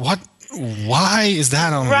 what? Why is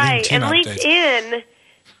that on right? LinkedIn? And updates? LinkedIn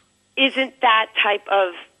isn't that type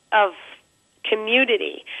of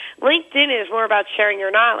community. LinkedIn is more about sharing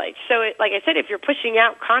your knowledge. So, like I said, if you're pushing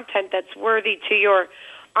out content that's worthy to your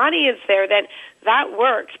audience there, then that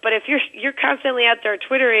works. But if you're constantly out there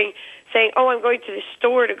twittering, saying, "Oh, I'm going to the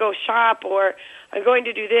store to go shop," or "I'm going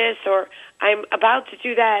to do this," or "I'm about to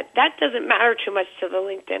do that," that doesn't matter too much to the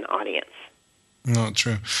LinkedIn audience. No,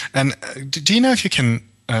 true. And do you know if you can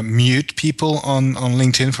mute people on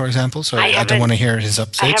LinkedIn, for example? So I don't want to hear his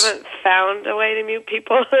updates. I haven't found a way to mute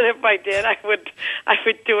people, and if I did, I would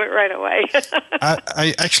do it right away.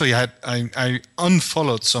 I actually I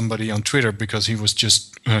unfollowed somebody on Twitter because he was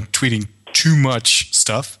just tweeting too much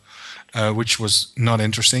stuff, which was not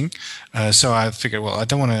interesting. So I figured, well, I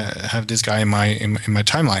don't want to have this guy in my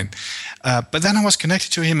timeline. But then I was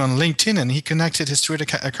connected to him on LinkedIn, and he connected his Twitter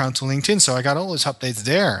account to LinkedIn. So I got all his updates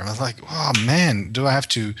there. And I was like, oh man, do I have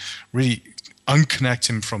to really unconnect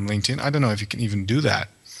him from LinkedIn? I don't know if you can even do that.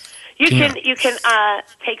 You can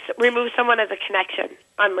remove someone as a connection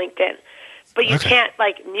on LinkedIn. But you can't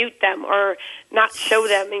mute them or not show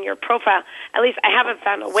them in your profile. At least I haven't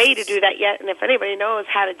found a way to do that yet. And if anybody knows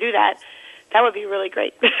how to do that, that would be really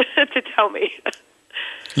great to tell me.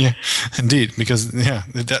 Yeah, indeed, because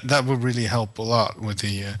that would really help a lot with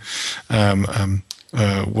the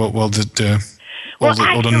all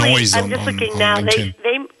the noise I'm just looking now. LinkedIn.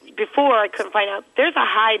 They before I couldn't find out. There's a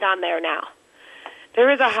hide on there now. There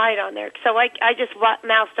is a hide on there. So I just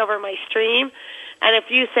moused over my stream. And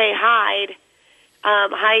if you say hide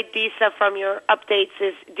Disa from your updates,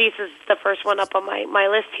 Disa's the first one up on my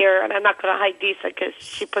list here, and I'm not going to hide Disa because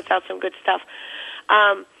she puts out some good stuff.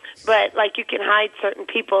 But you can hide certain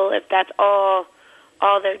people if that's all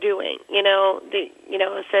they're doing.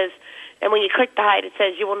 It says, and when you click the hide, it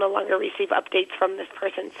says you will no longer receive updates from this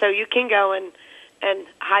person. So you can go and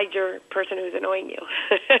hide your person who's annoying you.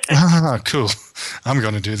 Cool. I'm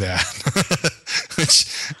going to do that.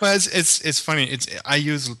 It's funny. I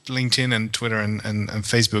use LinkedIn and Twitter and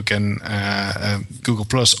Facebook and Google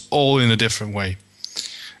Plus all in a different way.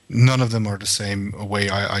 None of them are the same way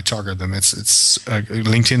I target them. It's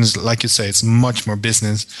LinkedIn is, like you say, it's much more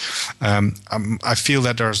business. I feel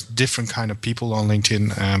that there's different kind of people on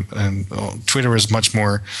LinkedIn, and Twitter is much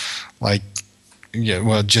more like,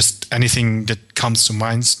 just anything that comes to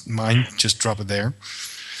mind, just drop it there.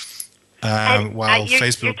 While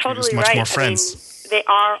Facebook is much more friends. They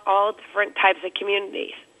are all different types of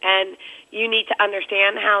communities, and you need to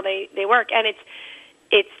understand how they work. And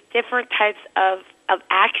it's different types of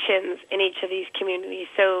actions in each of these communities.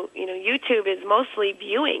 So, YouTube is mostly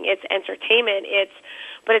viewing, it's entertainment,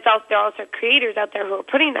 but there are also creators out there who are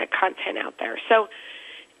putting that content out there. So,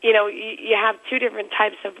 you have two different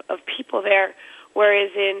types of people there,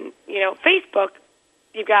 whereas in, Facebook,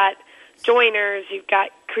 you've got joiners, you've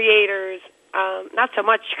got creators, not so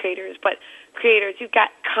much creators, but creators. You've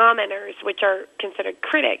got commenters, which are considered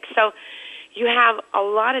critics. So you have a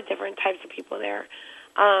lot of different types of people there.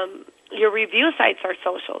 Your review sites are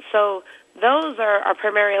social. So those are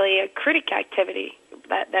primarily a critic activity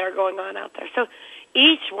that are going on out there. So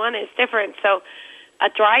each one is different. So a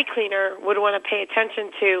dry cleaner would want to pay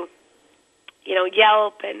attention to,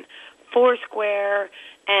 Yelp and Foursquare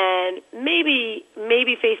and maybe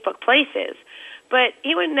Facebook Places. But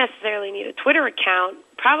he wouldn't necessarily need a Twitter account,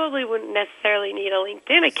 probably wouldn't necessarily need a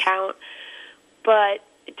LinkedIn account, but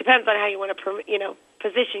it depends on how you want to,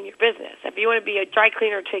 position your business. If you want to be a dry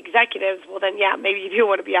cleaner to executives, well then, yeah, maybe you do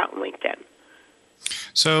want to be out on LinkedIn.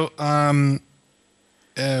 So,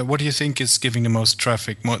 what do you think is giving the most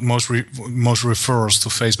traffic, most referrals to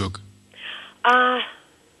Facebook?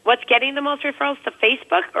 What's getting the most referrals to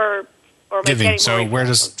Facebook, or giving? So, where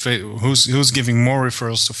does who's giving more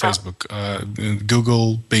referrals to Facebook?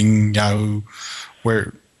 Google, Bing, Yahoo.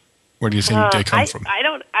 Where do you think they come from?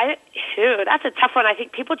 That's a tough one. I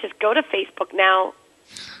think people just go to Facebook now,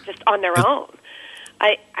 just on their own.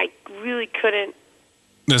 I really couldn't.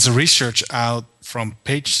 There's a research out from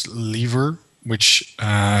PageLever, which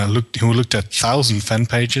looked at 1,000 fan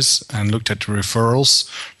pages and looked at the referrals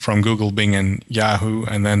from Google, Bing, and Yahoo,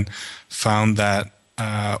 and then found that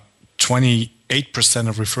 28%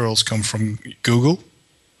 of referrals come from Google,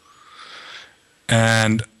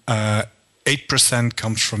 and 8%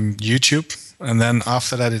 comes from YouTube, and then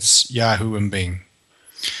after that it's Yahoo and Bing.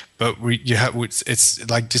 But it's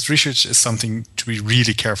like this research is something to be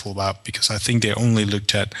really careful about, because I think they only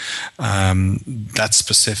looked at those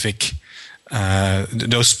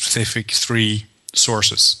specific 3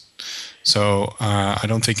 sources. So I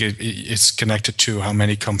don't think it's connected to how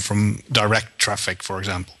many come from direct traffic, for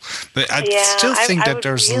example. But I still think that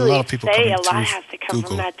there's a lot of people coming through Google. A lot has to come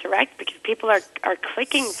from that direct, because people are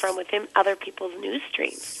clicking from within other people's news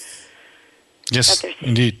streams. Yes,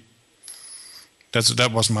 indeed.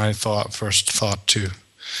 That was my first thought too.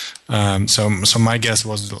 So my guess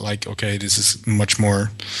was like, okay, this is much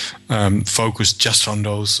more focused just on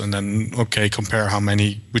those, and then compare how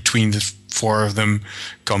many between the 4 of them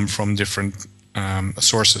come from different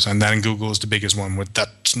sources, and then Google is the biggest one.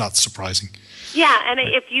 That's not surprising. Yeah, and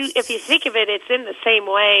if you think of it, it's in the same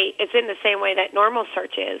way. It's in the same way that normal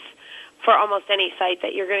search is for almost any site,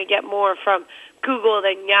 that you're going to get more from Google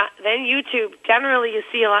than YouTube. Generally, you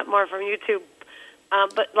see a lot more from YouTube,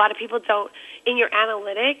 but a lot of people don't. In your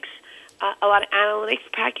analytics, a lot of analytics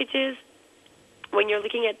packages, when you're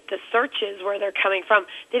looking at the searches where they're coming from,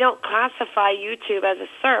 they don't classify YouTube as a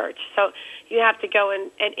search. So you have to go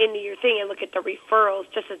and into your thing and look at the referrals,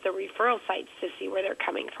 just as the referral sites, to see where they're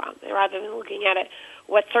coming from, rather than looking at it,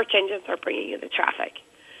 what search engines are bringing you the traffic.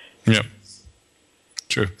 Yeah.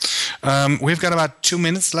 True. We've got about 2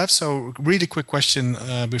 minutes left, so really quick question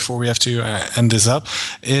before we have to end this up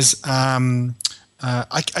is I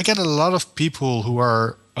get a lot of people who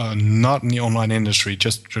are not in the online industry,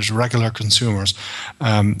 just regular consumers,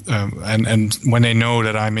 and when they know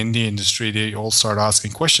that I'm in the industry, they all start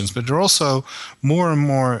asking questions. But they're also more and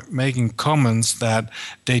more making comments that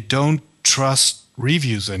they don't trust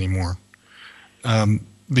reviews anymore.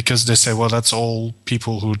 Because they say, well, that's all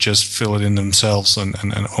people who just fill it in themselves, and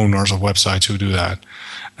owners of websites who do that.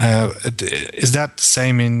 Is that the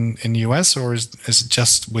same in the US, or is it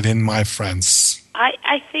just within my friends?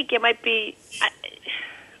 I think it might be.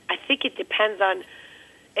 I think it depends on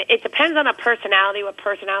a personality, what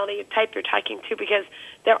personality type you're talking to, because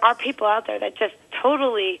there are people out there that just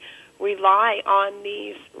totally rely on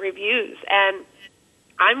these reviews, and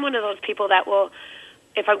I'm one of those people that will.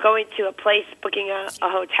 If I'm going to a place, booking a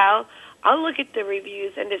hotel, I'll look at the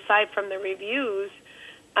reviews and decide from the reviews,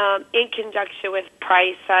 in conjunction with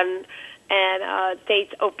price and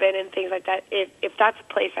dates open and things like that. If that's a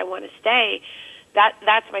place I want to stay,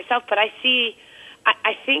 that's myself. But I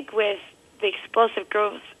think with the explosive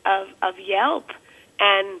growth of Yelp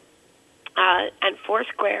and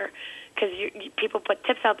Foursquare, because people put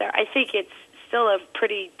tips out there, I think it's still a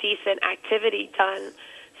pretty decent activity done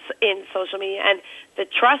in social media, and the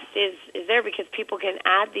trust is there because people can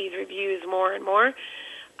add these reviews more and more.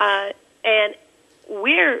 And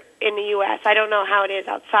we're in the U.S., I don't know how it is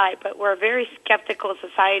outside, but we're a very skeptical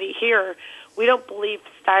society here. We don't believe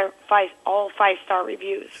all 5-star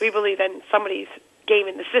reviews. We believe in somebody's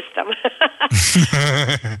gaming the system.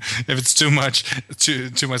 If it's too much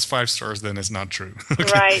 5 stars, then it's not true. Okay.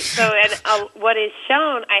 Right. So, and what is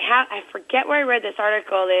shown, I forget where I read this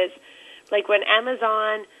article, is like when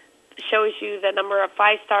Amazon shows you the number of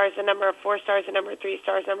 5 stars, the number of 4 stars, the number of 3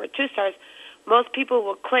 stars, the number of 2 stars, most people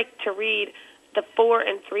will click to read the 4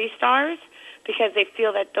 and 3 stars because they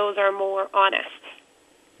feel that those are more honest.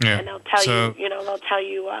 Yeah. And they'll tell they'll tell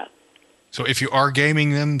you. So if you are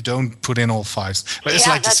gaming them, don't put in all 5s. But it's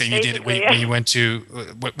like to say you did it when you went to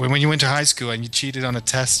when you went to high school and you cheated on a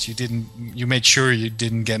test. You made sure you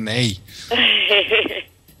didn't get an A.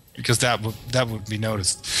 Because that would be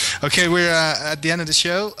noticed. Okay, we're at the end of the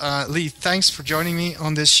show. Lee, thanks for joining me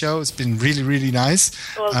on this show. It's been really, really nice.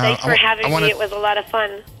 Well, thanks for having me. It was a lot of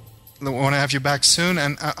fun. I want to have you back soon,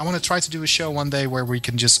 and I want to try to do a show one day where we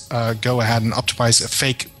can just go ahead and optimize a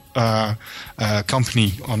fake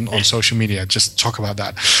company on social media. Just talk about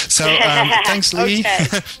that. So thanks, Lee.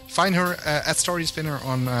 Okay. Find her at StorySpinner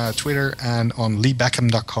on Twitter and on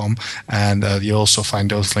leebeckham.com, and you'll also find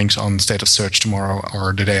those links on State of Search tomorrow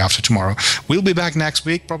or the day after tomorrow. We'll be back next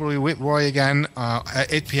week, probably with Roy again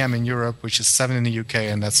at 8 p.m. in Europe, which is 7 in the UK,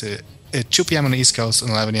 and that's it. 2 p.m. on the East Coast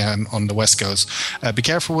and 11 a.m. on the West Coast. Be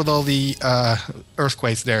careful with all the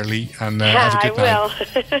earthquakes there, Lee, and have a good night. I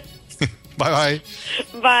will. Bye-bye.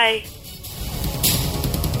 Bye.